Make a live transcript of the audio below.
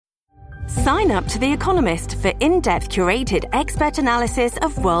Sign up to The Economist for in-depth curated expert analysis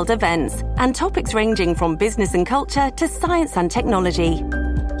of world events and topics ranging from business and culture to science and technology.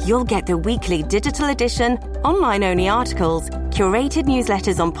 You'll get the weekly digital edition, online-only articles, curated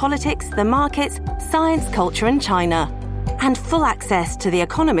newsletters on politics, the markets, science, culture and China, and full access to The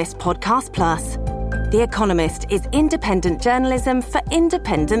Economist Podcast Plus. The Economist is independent journalism for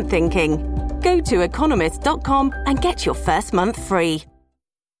independent thinking. Go to economist.com and get your first month free.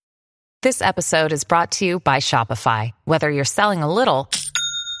 This episode is brought to you by Shopify. Whether you're selling a little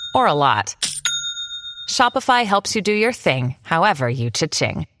or a lot, Shopify helps you do your thing, however you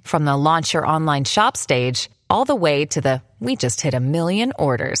cha-ching. From the launch your online shop stage, all the way to the we just hit 1 million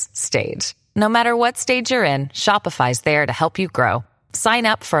orders stage. No matter what stage you're in, Shopify's there to help you grow. Sign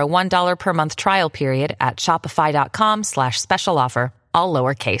up for a $1 per month trial period at shopify.com/special offer, all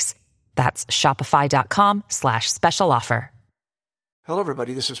lowercase. That's shopify.com/special offer. Hello,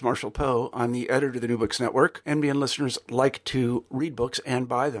 everybody. This is Marshall Poe. I'm the editor of the New Books Network. NBN listeners like to read books and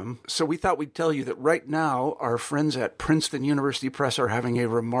buy them. So we thought we'd tell you that right now, our friends at Princeton University Press are having a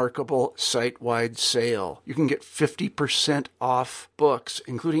remarkable site-wide sale. You can get 50% off books,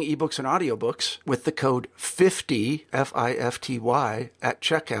 including ebooks and audiobooks, with the code 50, F-I-F-T-Y, at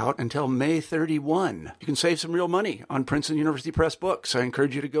checkout until May 31. You can save some real money on Princeton University Press books. I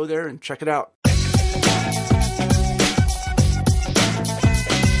encourage you to go there and check it out.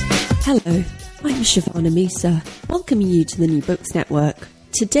 Hello, I'm Shivana Misa, welcoming you to the New Books Network.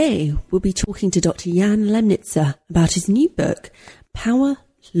 Today, we'll be talking to Dr. Jan Lemnitzer about his new book, Power,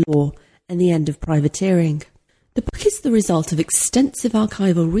 Law, and the End of Privateering. The book is the result of extensive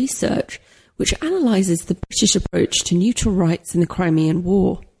archival research, which analyses the British approach to neutral rights in the Crimean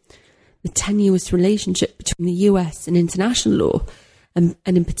War, the tenuous relationship between the US and international law, and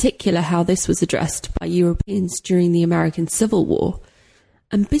in particular how this was addressed by Europeans during the American Civil War,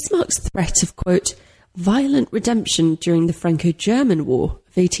 and Bismarck's threat of, quote, violent redemption during the Franco-German War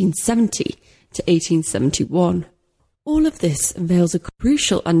of 1870 to 1871. All of this unveils a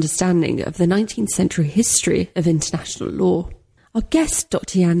crucial understanding of the 19th century history of international law. Our guest,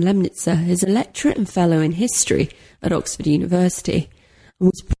 Dr. Jan Lemnitzer, is a lecturer and fellow in history at Oxford University and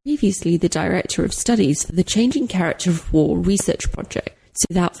was previously the director of studies for the Changing Character of War research project. So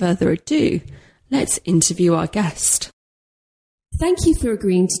without further ado, let's interview our guest. Thank you for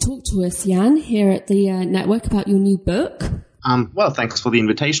agreeing to talk to us, Jan, here at the network about your new book. Well, thanks for the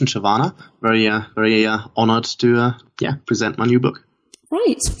invitation, Shivana. Very honored to present my new book.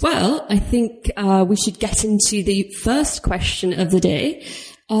 Right. Well, I think we should get into the first question of the day.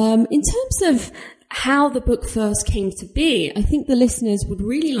 In terms of how the book first came to be, I think the listeners would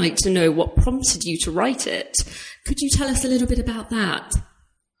really like to know what prompted you to write it. Could you tell us a little bit about that?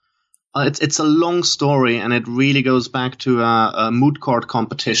 It's a long story, and it really goes back to a moot court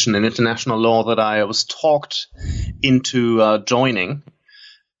competition in international law that I was talked into joining.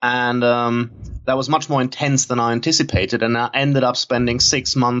 And that was much more intense than I anticipated, and I ended up spending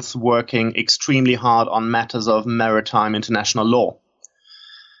 6 months working extremely hard on matters of maritime international law.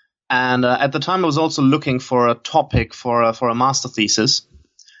 And at the time, I was also looking for a topic for a master thesis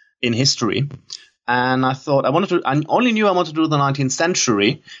in history. And I thought I only knew I wanted to do the 19th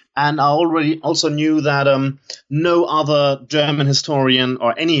century. And I already also knew that no other German historian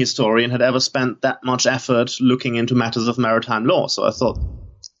or any historian had ever spent that much effort looking into matters of maritime law. So I thought,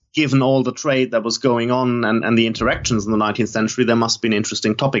 given all the trade that was going on and the interactions in the 19th century, there must be an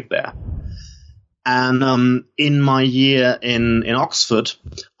interesting topic there. And in my year in Oxford,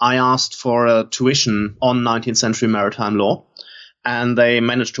 I asked for a tuition on 19th century maritime law, and they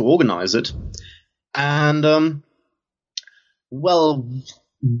managed to organize it. And,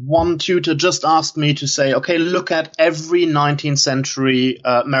 one tutor just asked me to say, okay, look at every 19th century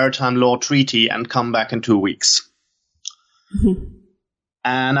maritime law treaty and come back in 2 weeks. Mm-hmm.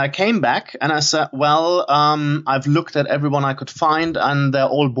 And I came back and I said, I've looked at everyone I could find and they're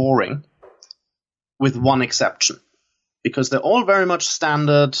all boring, with one exception. Because they're all very much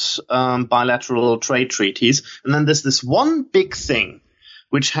standard bilateral trade treaties. And then there's this one big thing,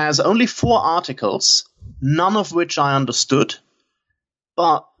 which has only 4 articles, none of which I understood.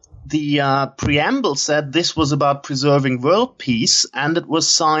 But the preamble said this was about preserving world peace, and it was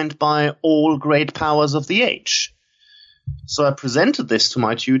signed by all great powers of the age. So I presented this to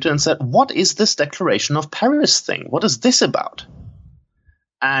my tutor and said, what is this Declaration of Paris thing? What is this about?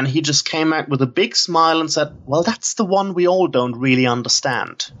 And he just came back with a big smile and said, well, that's the one we all don't really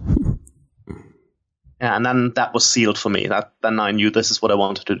understand. Yeah, and then that was sealed for me. Then I knew this is what I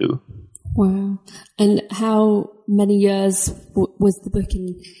wanted to do. Wow. And how many years was the book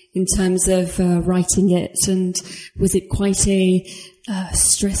in terms of writing it? And was it quite a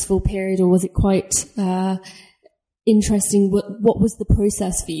stressful period, or was it quite interesting? What was the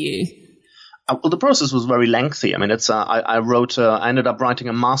process for you? Well, the process was very lengthy. I mean, I ended up writing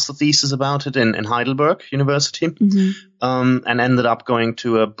a master thesis about it in Heidelberg University, and ended up going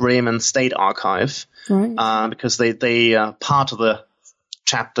to a Bremen State Archive, right? Because they part of the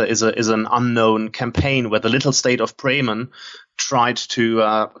chapter is an unknown campaign where the little state of Bremen tried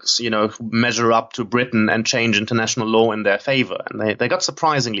to measure up to Britain and change international law in their favor, and they got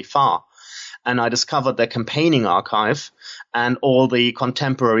surprisingly far. And I discovered their campaigning archive and all the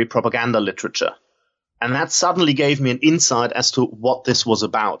contemporary propaganda literature. And that suddenly gave me an insight as to what this was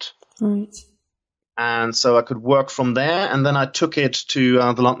about. Right. And so I could work from there. And then I took it to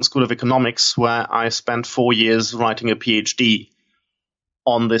the London School of Economics, where I spent 4 years writing a PhD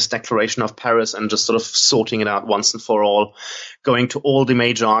on this Declaration of Paris and just sort of sorting it out once and for all, going to all the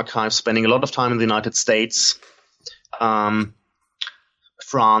major archives, spending a lot of time in the United States, France,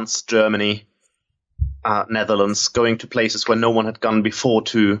 Germany, Netherlands, going to places where no one had gone before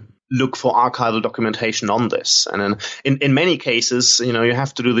to look for archival documentation on this. And in many cases, you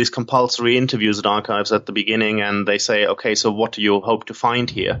have to do these compulsory interviews at archives at the beginning, and they say, okay, so what do you hope to find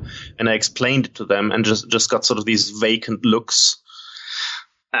here? And I explained it to them and just got sort of these vacant looks,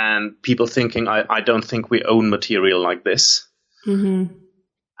 and people thinking, I don't think we own material like this. Mm-hmm.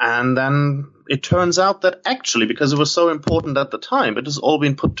 And then it turns out that actually, because it was so important at the time, it has all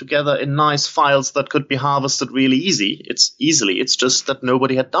been put together in nice files that could be harvested really easily. It's just that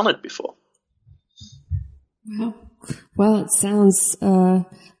nobody had done it before. Wow. Well, it sounds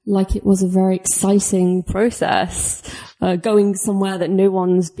like it was a very exciting process, going somewhere that no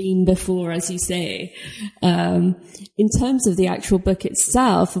one's been before, as you say. In terms of the actual book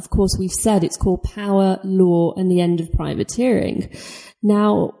itself, of course, we've said it's called Power, Law, and the End of Privateering.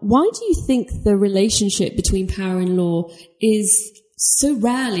 Now, why do you think the relationship between power and law is so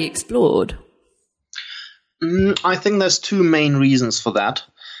rarely explored? I think there's two main reasons for that.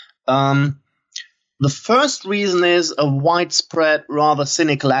 The first reason is a widespread, rather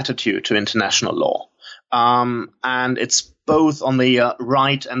cynical attitude to international law. And it's both on the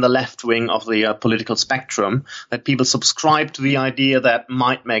right and the left wing of the political spectrum that people subscribe to the idea that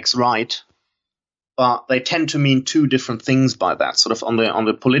might makes right. But they tend to mean two different things by that. Sort of on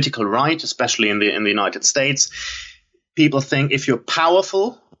the political right, especially in the United States, people think if you're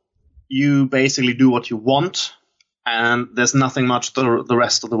powerful, you basically do what you want, and there's nothing much the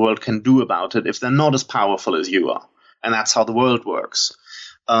rest of the world can do about it if they're not as powerful as you are. And that's how the world works.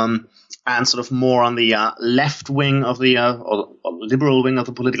 And sort of more on the left wing of the or liberal wing of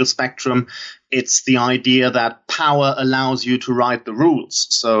the political spectrum, it's the idea that power allows you to write the rules.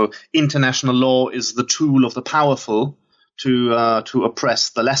 So international law is the tool of the powerful to oppress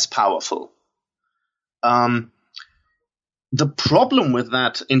the less powerful. The problem with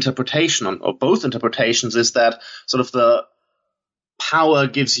that interpretation, or both interpretations, is that sort of the power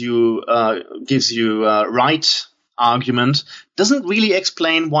gives you right argument doesn't really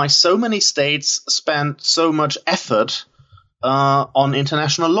explain why so many states spend so much effort on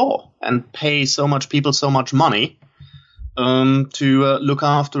international law and pay so much people so much money to look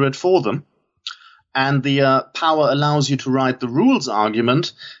after it for them. And the power allows you to write the rules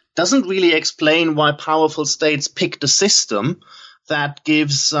argument doesn't really explain why powerful states picked a system that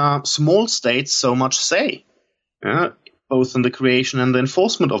gives small states so much say, both in the creation and the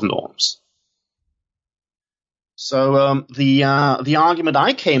enforcement of norms. So the argument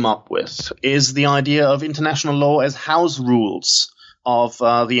I came up with is the idea of international law as house rules of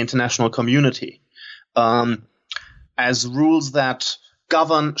the international community, as rules that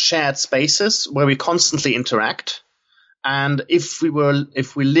govern shared spaces where we constantly interact. And if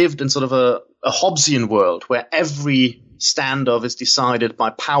we lived in sort of a Hobbesian world where every standoff is decided by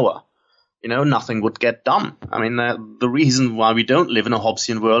power, nothing would get done. I mean, the reason why we don't live in a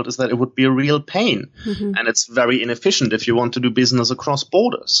Hobbesian world is that it would be a real pain. Mm-hmm. And it's very inefficient if you want to do business across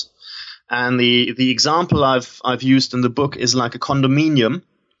borders. And the example I've used in the book is like a condominium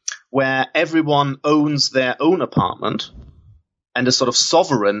where everyone owns their own apartment and is sort of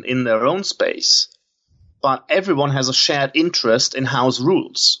sovereign in their own space. But everyone has a shared interest in house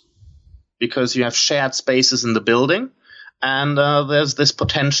rules because you have shared spaces in the building. And there's this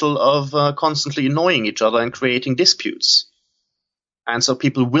potential of constantly annoying each other and creating disputes. And so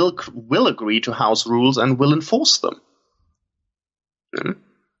people will agree to house rules and will enforce them.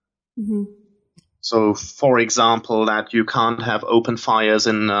 Mm-hmm. So, for example, that you can't have open fires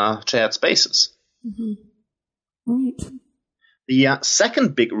in shared spaces. Mm-hmm. Right. The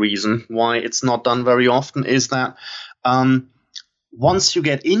second big reason why it's not done very often is that once you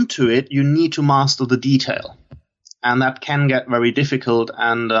get into it, you need to master the detail. And that can get very difficult,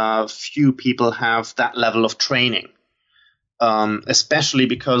 and few people have that level of training, especially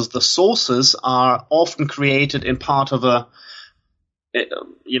because the sources are often created in part of a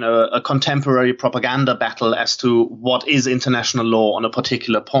contemporary propaganda battle as to what is international law on a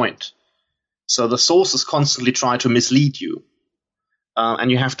particular point. So the sources constantly try to mislead you.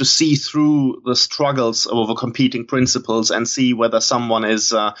 And you have to see through the struggles over competing principles and see whether someone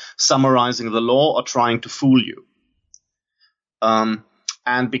is summarizing the law or trying to fool you.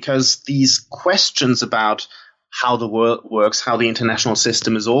 And because these questions about how the world works, how the international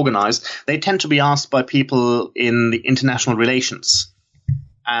system is organized, they tend to be asked by people in the international relations.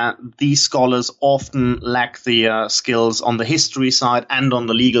 These scholars often lack the skills on the history side and on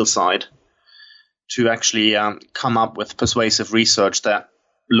the legal side to actually come up with persuasive research that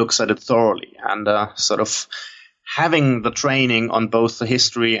looks at it thoroughly. And sort of having the training on both the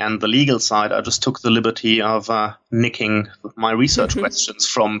history and the legal side, I just took the liberty of nicking my research questions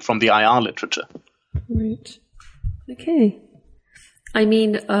from the IR literature. Right. Okay. I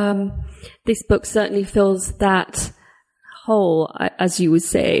mean, this book certainly fills that hole, as you would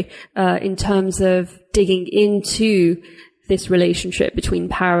say, in terms of digging into this relationship between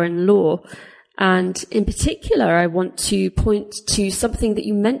power and law. And in particular, I want to point to something that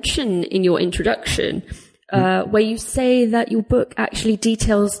you mention in your introduction, where you say that your book actually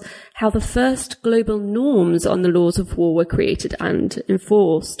details how the first global norms on the laws of war were created and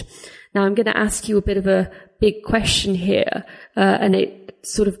enforced. Now, I'm going to ask you a bit of a big question here, and it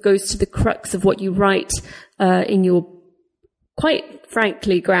sort of goes to the crux of what you write in your quite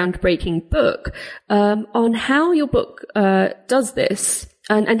frankly groundbreaking book on how your book does this.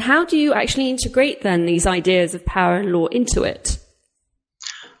 And how do you actually integrate then these ideas of power and law into it?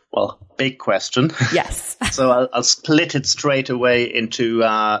 Well, big question. Yes. So I'll split it straight away into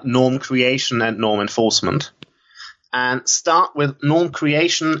norm creation and norm enforcement. And start with norm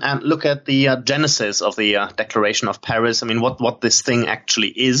creation and look at the genesis of the Declaration of Paris. I mean, what this thing actually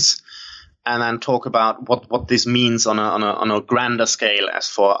is. And then talk about what this means on a grander scale as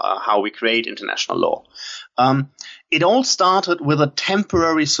for how we create international law. It all started with a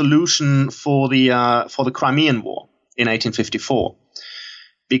temporary solution for the Crimean War in 1854,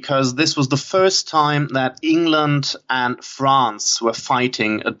 because this was the first time that England and France were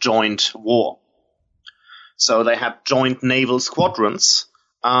fighting a joint war. So they had joint naval squadrons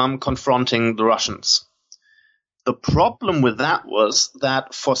confronting the Russians. The problem with that was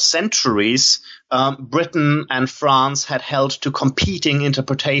that for centuries, Britain and France had held to competing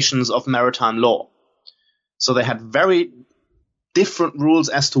interpretations of maritime law. So they had very different rules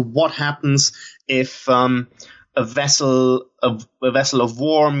as to what happens if a vessel of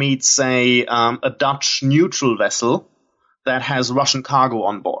war meets, say, a Dutch neutral vessel that has Russian cargo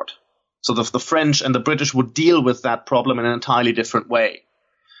on board. So the French and the British would deal with that problem in an entirely different way.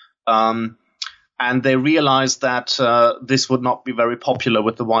 And they realized that this would not be very popular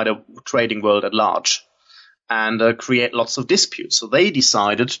with the wider trading world at large and create lots of disputes. So they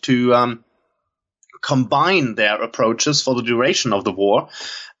decided to combine their approaches for the duration of the war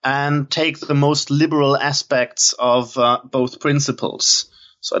and take the most liberal aspects of both principles.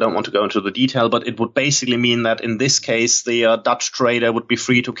 So I don't want to go into the detail, but it would basically mean that in this case, the Dutch trader would be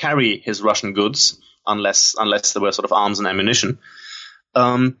free to carry his Russian goods unless there were sort of arms and ammunition.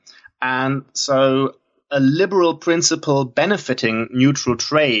 And so a liberal principle benefiting neutral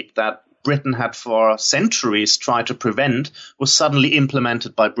trade that Britain had for centuries tried to prevent was suddenly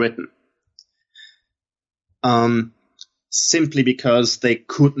implemented by Britain. Simply because they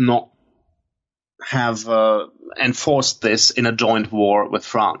could not have enforced this in a joint war with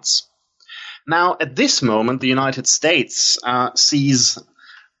France. Now, at this moment, the United States sees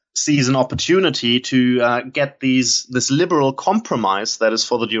an opportunity to get this liberal compromise that is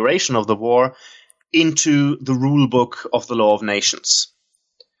for the duration of the war into the rule book of the law of nations.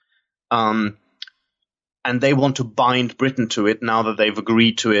 And they want to bind Britain to it now that they've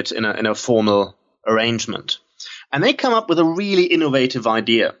agreed to it in a formal arrangement. And they come up with a really innovative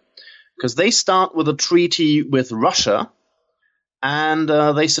idea, because they start with a treaty with Russia, and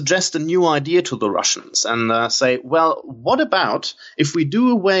they suggest a new idea to the Russians and say, well, what about if we do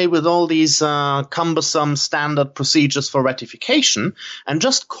away with all these cumbersome standard procedures for ratification and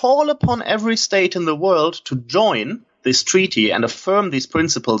just call upon every state in the world to join this treaty and affirm these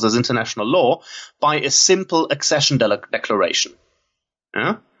principles as international law by a simple accession declaration?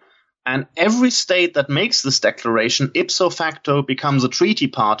 Yeah? And every state that makes this declaration ipso facto becomes a treaty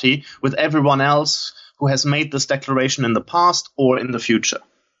party with everyone else who has made this declaration in the past or in the future.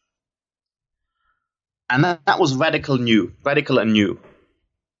 And that was radical and new.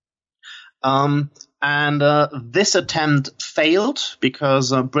 This attempt failed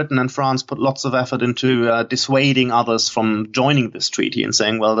because Britain and France put lots of effort into dissuading others from joining this treaty and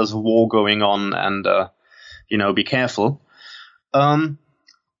saying, well, there's a war going on and, be careful.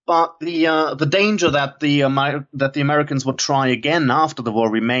 But the danger that the Americans would try again after the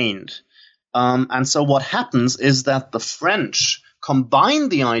war remained. And so what happens is that the French combine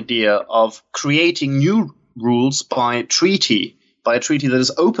the idea of creating new rules by a treaty that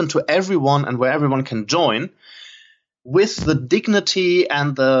is open to everyone and where everyone can join, with the dignity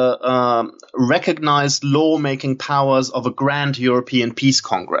and the recognized lawmaking powers of a grand European Peace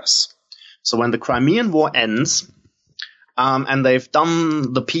Congress. So when the Crimean War ends, and they've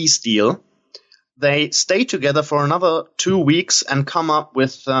done the peace deal, they stay together for another 2 weeks and come up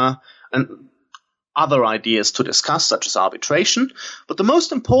with other ideas to discuss, such as arbitration. But the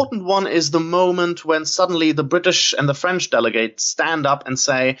most important one is the moment when suddenly the British and the French delegates stand up and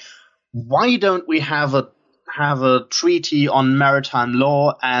say, why don't we have a treaty on maritime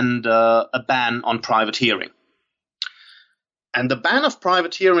law and a ban on privateering? And the ban of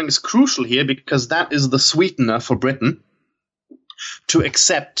privateering is crucial here because that is the sweetener for Britain to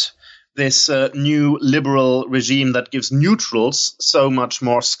accept this new liberal regime that gives neutrals so much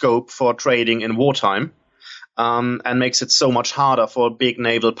more scope for trading in wartime, and makes it so much harder for a big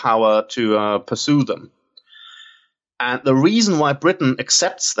naval power to pursue them. And the reason why Britain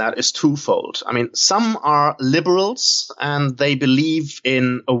accepts that is twofold. I mean, some are liberals and they believe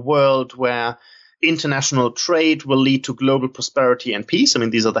in a world where international trade will lead to global prosperity and peace. I mean,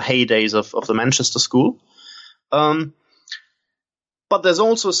 these are the heydays of the Manchester School. But there's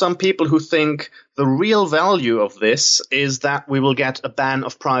also some people who think the real value of this is that we will get a ban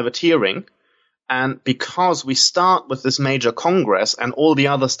of privateering. And because we start with this major congress and all the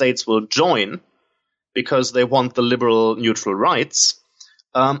other states will join because they want the liberal neutral rights,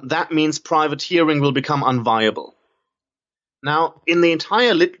 that means privateering will become unviable. Now, in the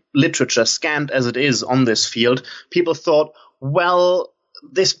entire literature, scant as it is on this field, people thought, well,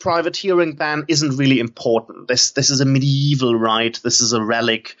 this privateering ban isn't really important. This is a medieval right. This is a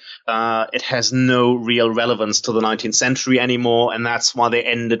relic. It has no real relevance to the 19th century anymore, and that's why they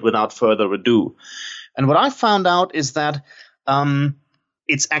ended without further ado. And what I found out is that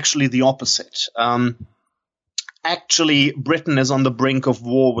it's actually the opposite. Actually, Britain is on the brink of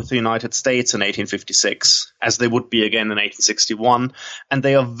war with the United States in 1856, as they would be again in 1861, and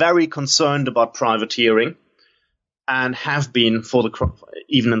they are very concerned about privateering, and have been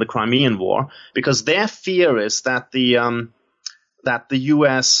even in the Crimean War, because their fear is that the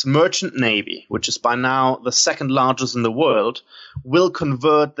U.S. merchant navy, which is by now the second largest in the world, will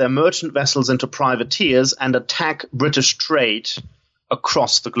convert their merchant vessels into privateers and attack British trade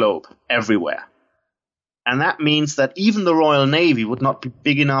across the globe, everywhere. And that means that even the Royal Navy would not be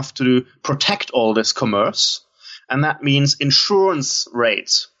big enough to protect all this commerce, and that means insurance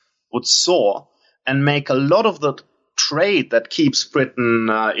rates would soar and make a lot of the trade that keeps Britain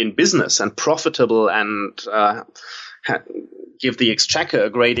in business and profitable and give the exchequer a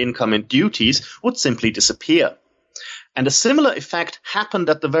great income in duties would simply disappear. And a similar effect happened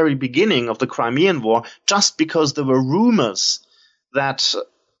at the very beginning of the Crimean War, just because there were rumors that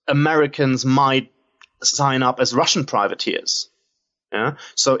Americans might sign up as Russian privateers. Yeah?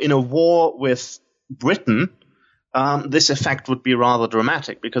 So in a war with Britain, this effect would be rather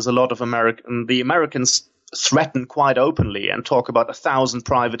dramatic, because a lot of the Americans threaten quite openly and talk about 1,000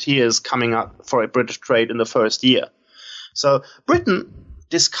 privateers coming up for a British trade in the first year. So Britain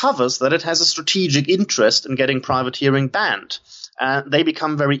discovers that it has a strategic interest in getting privateering banned. And they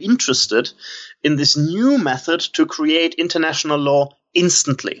become very interested in this new method to create international law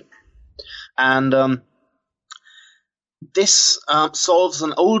instantly. And this solves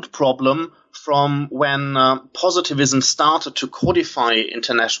an old problem from when positivism started to codify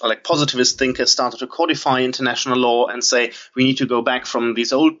positivist thinkers started to codify international law and say we need to go back from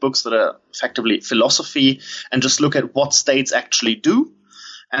these old books that are effectively philosophy and just look at what states actually do.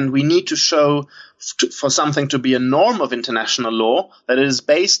 And we need to show for something to be a norm of international law that it is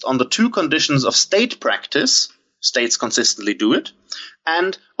based on the two conditions of state practice, states consistently do it,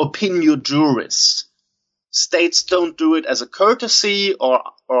 and opinio juris. States don't do it as a courtesy or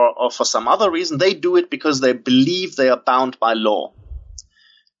for some other reason. They do it because they believe they are bound by law.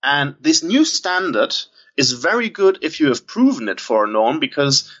 And this new standard is very good if you have proven it for a norm,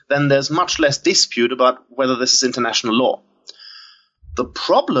 because then there's much less dispute about whether this is international law. The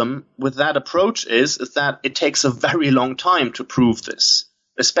problem with that approach is that it takes a very long time to prove this.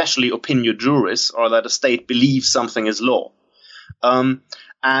 especially opinio juris, or that a state believes something is law. And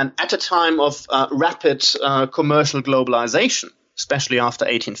at a time of rapid commercial globalization, especially after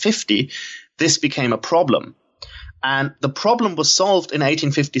 1850, this became a problem. And the problem was solved in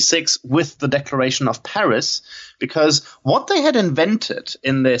 1856 with the Declaration of Paris, because what they had invented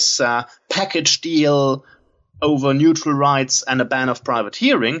in this package deal over neutral rights and a ban of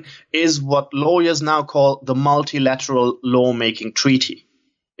privateering is what lawyers now call the multilateral lawmaking treaty.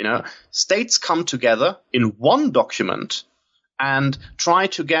 You know, states come together in one document and try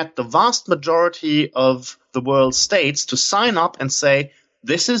to get the vast majority of the world's states to sign up and say,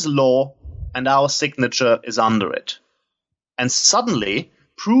 this is law and our signature is under it. And suddenly,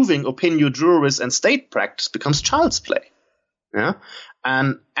 proving opinio juris and state practice becomes child's play. Yeah?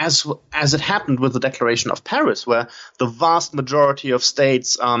 And as it happened with the Declaration of Paris, where the vast majority of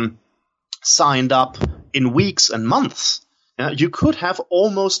states signed up in weeks and months, you could have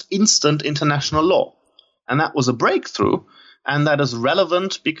almost instant international law. And that was a breakthrough. And that is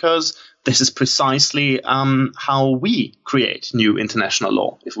relevant because this is precisely how we create new international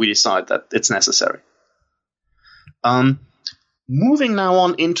law, if we decide that it's necessary. Moving now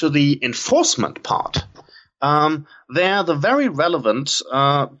on into the enforcement part, there the very relevant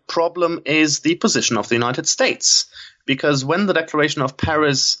problem is the position of the United States. Because when the Declaration of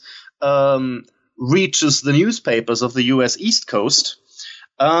Paris reaches the newspapers of the U.S. East Coast,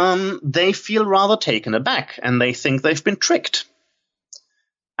 they feel rather taken aback and they think they've been tricked.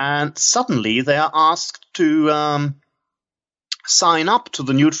 And suddenly they are asked to sign up to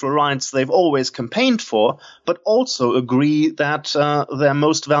the neutral rights they've always campaigned for, but also agree that their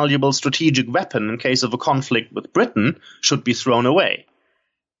most valuable strategic weapon in case of a conflict with Britain should be thrown away.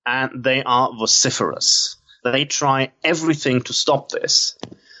 And they are vociferous. They try everything to stop this.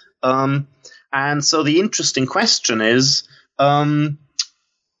 And so the interesting question is, can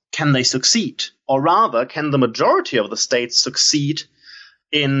they succeed? Or rather, can the majority of the states succeed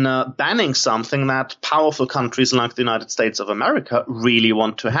in banning something that powerful countries like the United States of America really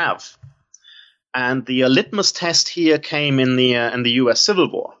want to have? And the litmus test here came in the U.S. Civil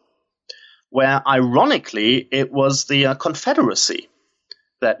War, where ironically it was the Confederacy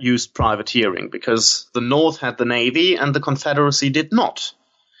that used privateering, because the North had the Navy and the Confederacy did not.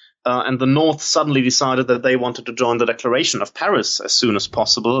 And the North suddenly decided that they wanted to join the Declaration of Paris as soon as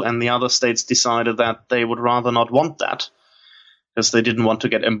possible, and the other states decided that they would rather not want that, because they didn't want to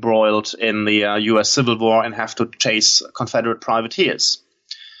get embroiled in the U.S. Civil War and have to chase Confederate privateers.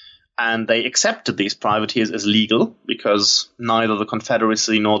 And they accepted these privateers as legal, because neither the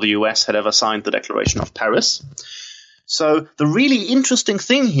Confederacy nor the U.S. had ever signed the Declaration of Paris. So the really interesting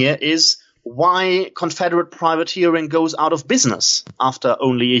thing here is why Confederate privateering goes out of business after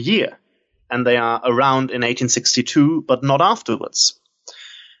only a year. And they are around in 1862, but not afterwards.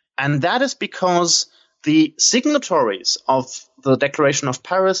 And that is because the signatories of the Declaration of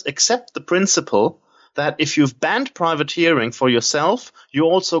Paris accept the principle that if you've banned privateering for yourself, you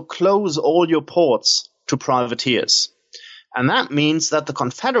also close all your ports to privateers. And that means that the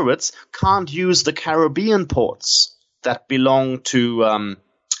Confederates can't use the Caribbean ports that belong to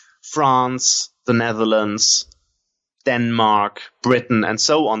France, the Netherlands, Denmark, Britain, and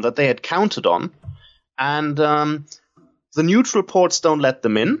so on, that they had counted on. And the neutral ports don't let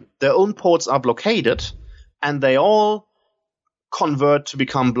them in. Their own ports are blockaded, and they all convert to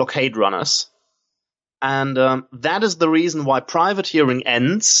become blockade runners. And that is the reason why privateering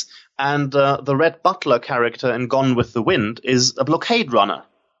ends, and the Red Butler character in Gone with the Wind is a blockade runner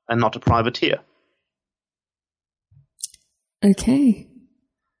and not a privateer. Okay.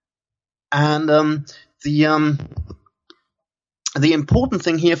 And the important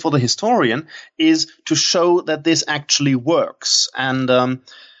thing here for the historian is to show that this actually works. And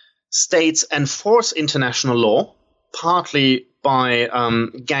states enforce international law, partly by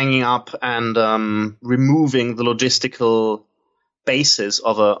ganging up and removing the logistical basis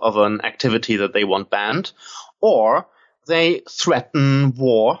of an activity that they want banned, or they threaten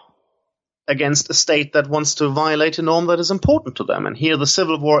war against a state that wants to violate a norm that is important to them. And here the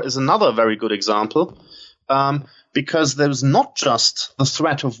Civil War is another very good example, because there's not just the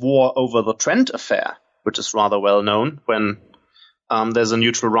threat of war over the Trent affair, which is rather well known when there's a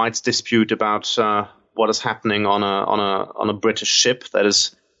neutral rights dispute about what is happening on a British ship that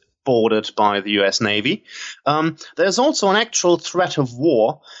is boarded by the US Navy. There's also an actual threat of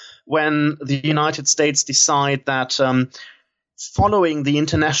war when the United States decide that following the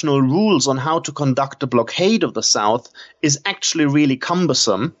international rules on how to conduct a blockade of the South is actually really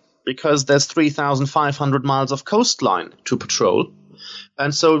cumbersome, because there's 3,500 miles of coastline to patrol.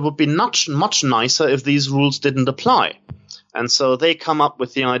 And so it would be much, much nicer if these rules didn't apply. And so they come up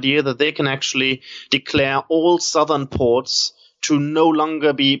with the idea that they can actually declare all southern ports to no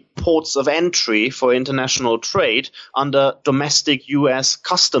longer be ports of entry for international trade under domestic U.S.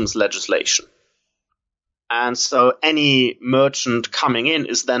 customs legislation. And so any merchant coming in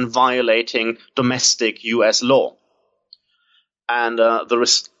is then violating domestic U.S. law. And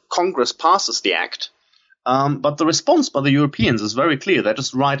Congress passes the act. But the response by the Europeans is very clear. They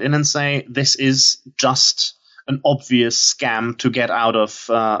just write in and say this is just an obvious scam to get out of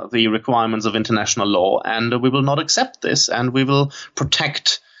the requirements of international law, and we will not accept this, and we will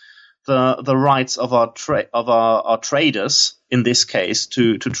protect the rights of our traders, in this case,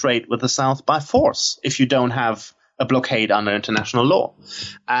 to trade with the South by force if you don't have a blockade under international law.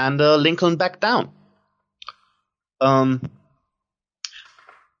 And Lincoln backed down.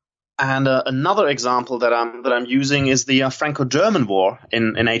 And another example that I'm using is the Franco-German War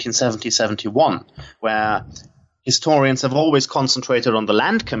in 1870-71, where historians have always concentrated on the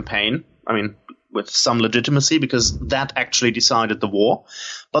land campaign, I mean, with some legitimacy, because that actually decided the war.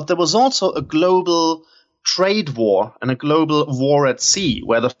 But there was also a global trade war and a global war at sea,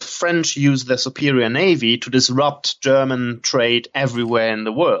 where the French used their superior navy to disrupt German trade everywhere in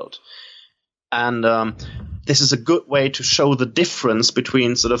the world. And this is a good way to show the difference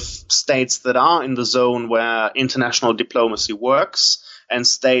between sort of states that are in the zone where international diplomacy works and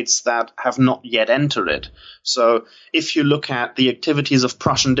states that have not yet entered it. So if you look at the activities of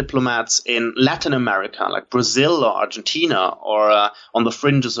Prussian diplomats in Latin America, like Brazil or Argentina, or on the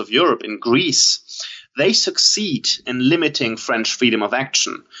fringes of Europe in Greece, they succeed in limiting French freedom of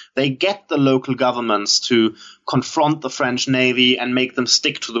action. They get the local governments to confront the French navy and make them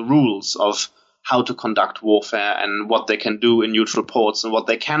stick to the rules of how to conduct warfare and what they can do in neutral ports and what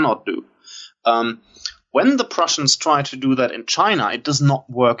they cannot do. When the Prussians try to do that in China, it does not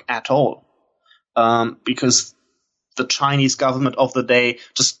work at all, because the Chinese government of the day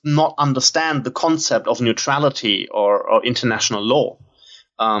does not understand the concept of neutrality or international law.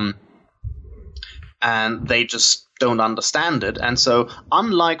 And they just don't understand it. And so,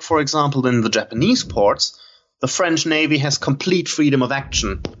 unlike, for example, in the Japanese ports, the French Navy has complete freedom of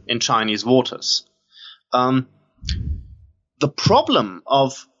action in Chinese waters. The problem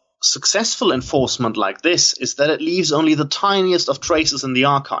of successful enforcement like this is that it leaves only the tiniest of traces in the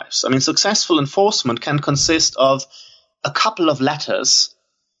archives. I mean, successful enforcement can consist of a couple of letters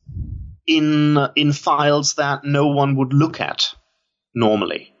in files that no one would look at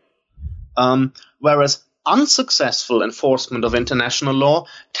normally. Whereas unsuccessful enforcement of international law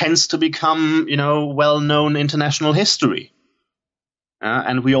tends to become, well-known international history.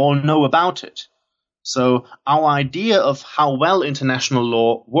 And we all know about it. So our idea of how well international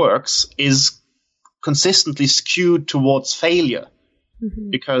law works is consistently skewed towards failure. Mm-hmm.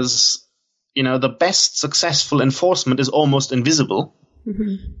 Because, the best successful enforcement is almost invisible.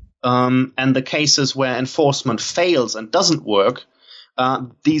 Mm-hmm. And the cases where enforcement fails and doesn't work,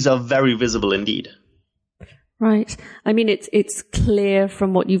 these are very visible indeed. Right. I mean, it's clear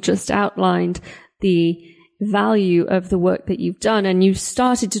from what you've just outlined, the value of the work that you've done. And you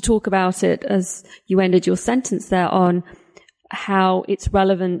started to talk about it as you ended your sentence there on how it's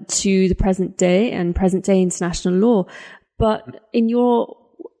relevant to the present day and present day international law. But in your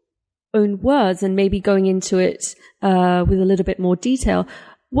own words, and maybe going into it with a little bit more detail,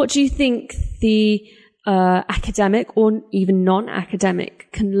 what do you think the academic or even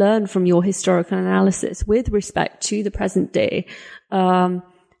non-academic can learn from your historical analysis with respect to the present day?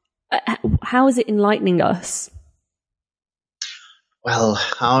 How is it enlightening us? Well,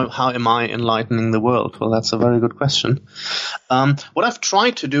 how am I enlightening the world? Well, that's a very good question. What I've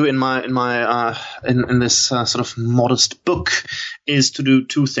tried to do in this sort of modest book is to do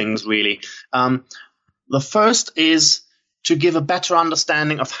two things really. The first is to give a better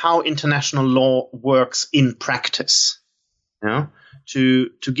understanding of how international law works in practice. To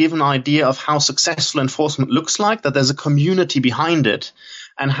give an idea of how successful enforcement looks like, that there's a community behind it,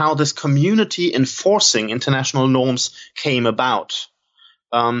 and how this community enforcing international norms came about.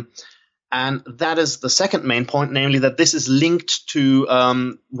 And that is the second main point, namely that this is linked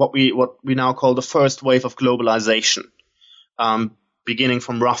to what we now call the first wave of globalization, beginning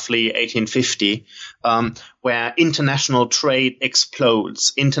from roughly 1850, where international trade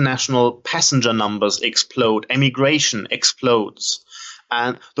explodes, international passenger numbers explode, emigration explodes.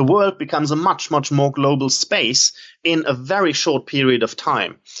 And the world becomes a much, much more global space in a very short period of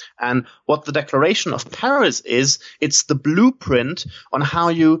time. And what the Declaration of Paris is, it's the blueprint on how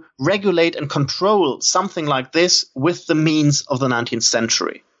you regulate and control something like this with the means of the 19th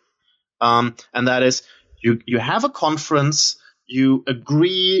century. And that is, you have a conference, you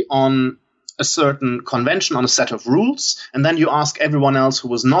agree on a certain convention on a set of rules, and then you ask everyone else who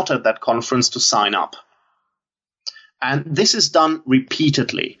was not at that conference to sign up. And this is done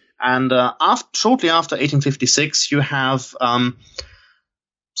repeatedly. And shortly after 1856, you have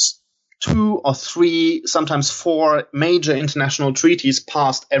 2 or 3, sometimes 4 major international treaties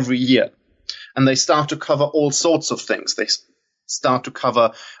passed every year. And they start to cover all sorts of things. They start to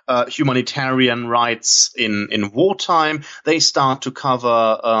cover humanitarian rights in wartime. They start to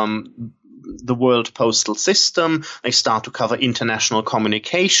cover the world postal system. They start to cover international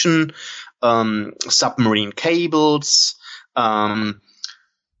communication, submarine cables,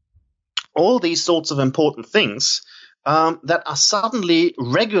 all these sorts of important things that are suddenly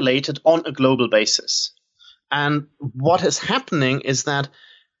regulated on a global basis. And what is happening is that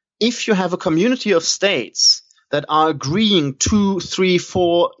if you have a community of states that are agreeing 2, 3,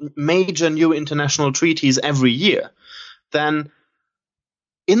 4 major new international treaties every year, then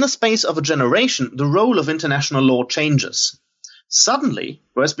in the space of a generation, the role of international law changes. Suddenly,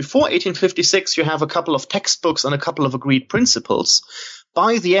 whereas before 1856 you have a couple of textbooks and a couple of agreed principles,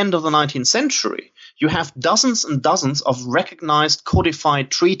 by the end of the 19th century, you have dozens and dozens of recognized codified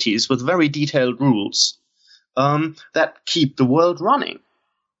treaties with very detailed rules that keep the world running.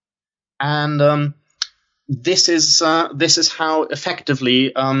 And this is how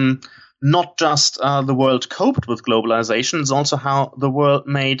effectively not just the world coped with globalization, it's also how the world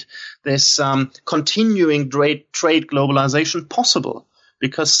made this continuing trade globalization possible.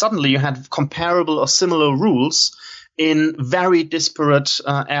 Because suddenly you had comparable or similar rules in very disparate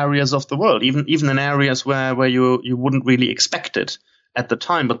areas of the world, even in areas where you wouldn't really expect it at the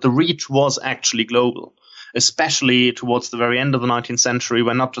time. But the reach was actually global, especially towards the very end of the 19th century,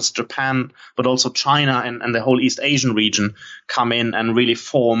 where not just Japan, but also China and the whole East Asian region come in and really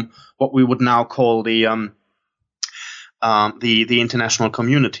form what we would now call the international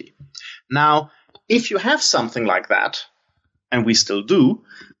community. Now, if you have something like that, and we still do,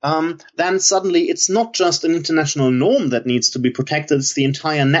 then suddenly it's not just an international norm that needs to be protected, it's the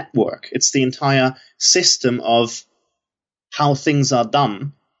entire network. It's the entire system of how things are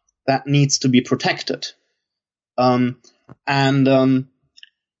done that needs to be protected.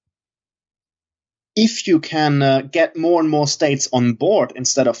 If you can get more and more states on board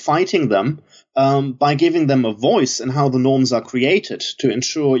instead of fighting them, by giving them a voice in how the norms are created to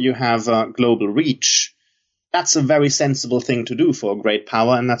ensure you have global reach, that's a very sensible thing to do for a great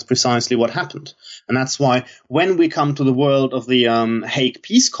power, and that's precisely what happened. And that's why when we come to the world of the Hague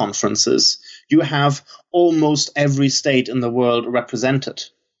Peace Conferences, you have almost every state in the world represented.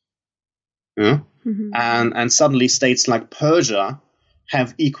 Yeah? Mm-hmm. And suddenly states like Persia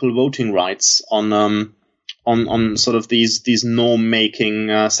have equal voting rights on sort of these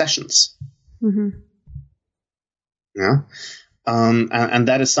norm-making sessions. Mm-hmm. Yeah, and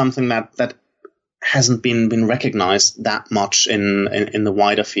that is something that hasn't been recognized that much in the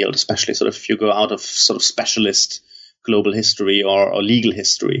wider field, especially sort of if you go out of sort of specialist global history or legal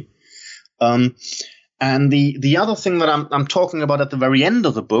history. And the other thing that I'm talking about at the very end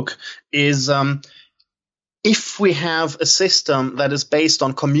of the book is if we have a system that is based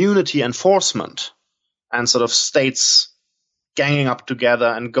on community enforcement and sort of states ganging up together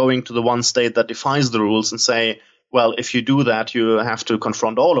and going to the one state that defies the rules and say, well, if you do that, you have to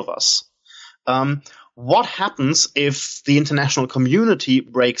confront all of us. What happens if the international community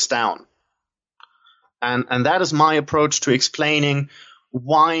breaks down? And that is my approach to explaining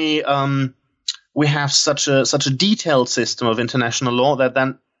why we have such a detailed system of international law that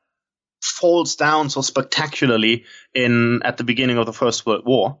then falls down so spectacularly at the beginning of the First World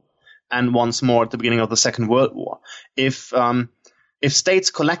War, and once more at the beginning of the Second World War. If states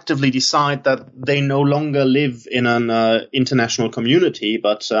collectively decide that they no longer live in an international community,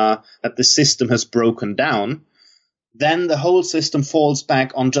 but that the system has broken down, then the whole system falls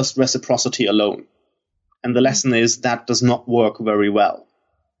back on just reciprocity alone. And the lesson is that does not work very well.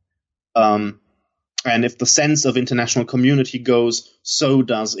 And if the sense of international community goes, so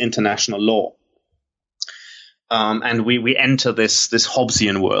does international law. And we enter this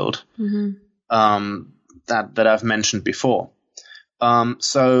Hobbesian world that I've mentioned before.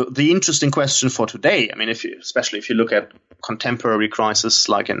 So the interesting question for today, I mean, especially if you look at contemporary crises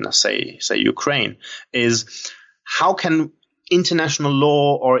like in, say Ukraine, is how can international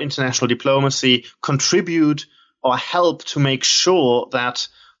law or international diplomacy contribute or help to make sure that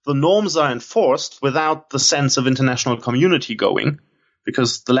the norms are enforced without the sense of international community going?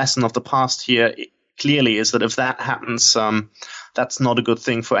 Because the lesson of the past here clearly is that if that happens, that's not a good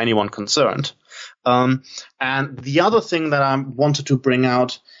thing for anyone concerned. And the other thing that I wanted to bring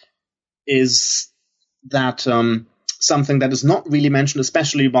out is that something that is not really mentioned,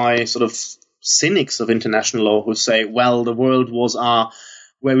 especially by sort of cynics of international law who say, well, the world wars are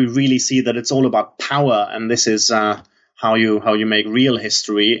where we really see that it's all about power, and this is how you make real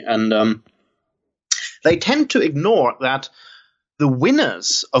history. And they tend to ignore that the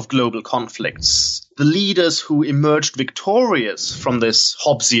winners of global conflicts, the leaders who emerged victorious from this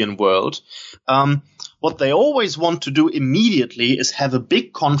Hobbesian world, what they always want to do immediately is have a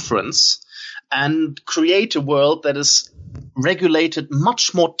big conference and create a world that is regulated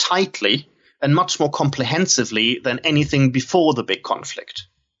much more tightly and much more comprehensively than anything before the big conflict.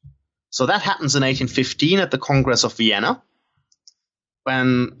 So that happens in 1815 at the Congress of Vienna,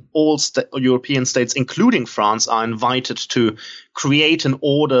 when all European states, including France, are invited to create an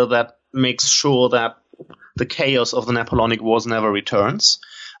order that makes sure that the chaos of the Napoleonic Wars never returns.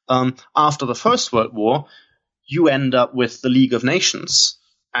 After the First World War, you end up with the League of Nations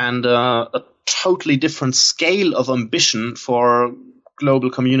and a totally different scale of ambition for global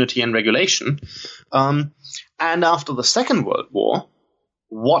community and regulation. And after the Second World War,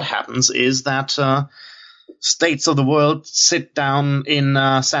 what happens is that states of the world sit down in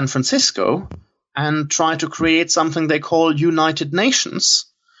San Francisco and try to create something they call United Nations,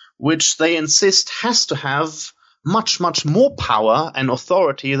 which they insist has to have much, much more power and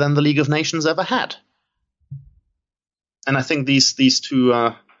authority than the League of Nations ever had. And I think these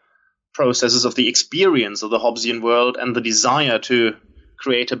two processes of the experience of the Hobbesian world and the desire to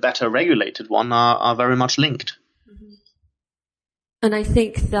create a better regulated one are very much linked. And I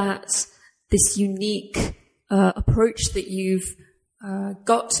think that this unique approach that you've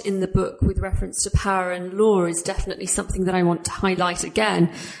got in the book with reference to power and law is definitely something that I want to highlight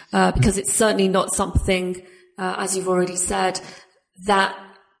again, because it's certainly not something, as you've already said, that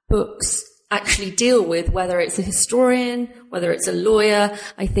books actually deal with, whether it's a historian, whether it's a lawyer.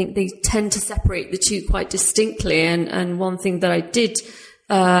 I think they tend to separate the two quite distinctly. And one thing that I did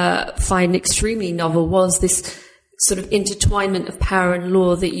find extremely novel was this sort of intertwinement of power and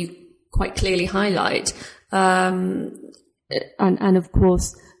law that you quite clearly highlight. And of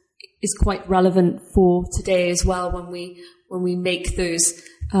course is quite relevant for today as well when we make those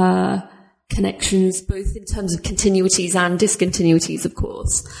connections, both in terms of continuities and discontinuities, of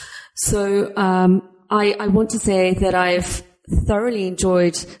course. So I want to say that I've thoroughly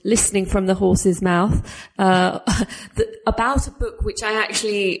enjoyed listening from the horse's mouth about a book which I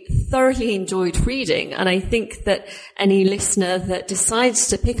actually thoroughly enjoyed reading, and I think that any listener that decides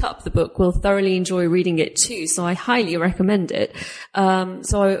to pick up the book will thoroughly enjoy reading it too, so I highly recommend it.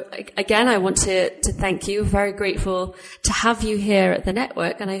 So again, I want to thank you. Very grateful to have you here at the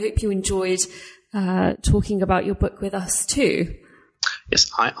network, and I hope you enjoyed talking about your book with us too. Yes,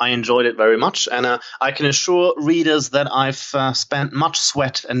 I enjoyed it very much, and I can assure readers that I've spent much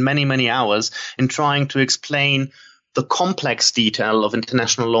sweat and many, many hours in trying to explain the complex detail of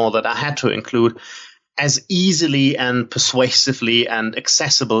international law that I had to include as easily and persuasively and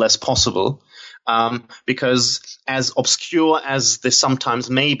accessible as possible, because as obscure as this sometimes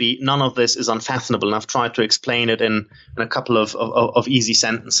may be, none of this is unfathomable, and I've tried to explain it in a couple of easy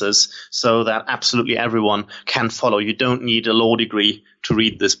sentences so that absolutely everyone can follow. You don't need a law degree to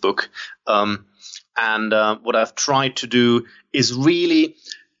read this book. And what I've tried to do is really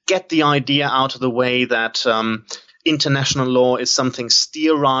get the idea out of the way that international law is something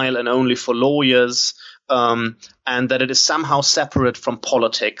sterile and only for lawyers, and that it is somehow separate from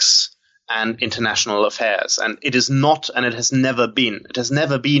politics and international affairs. And it is not, and it has never been. It has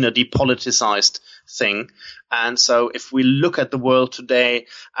never been a depoliticized thing. And so if we look at the world today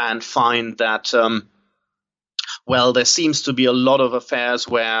and find that, well, there seems to be a lot of affairs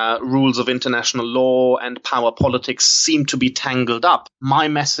where rules of international law and power politics seem to be tangled up, my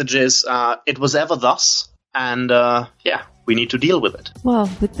message is it was ever thus. And we need to deal with it. Well,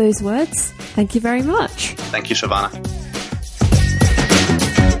 with those words, thank you very much. Thank you, Shavana.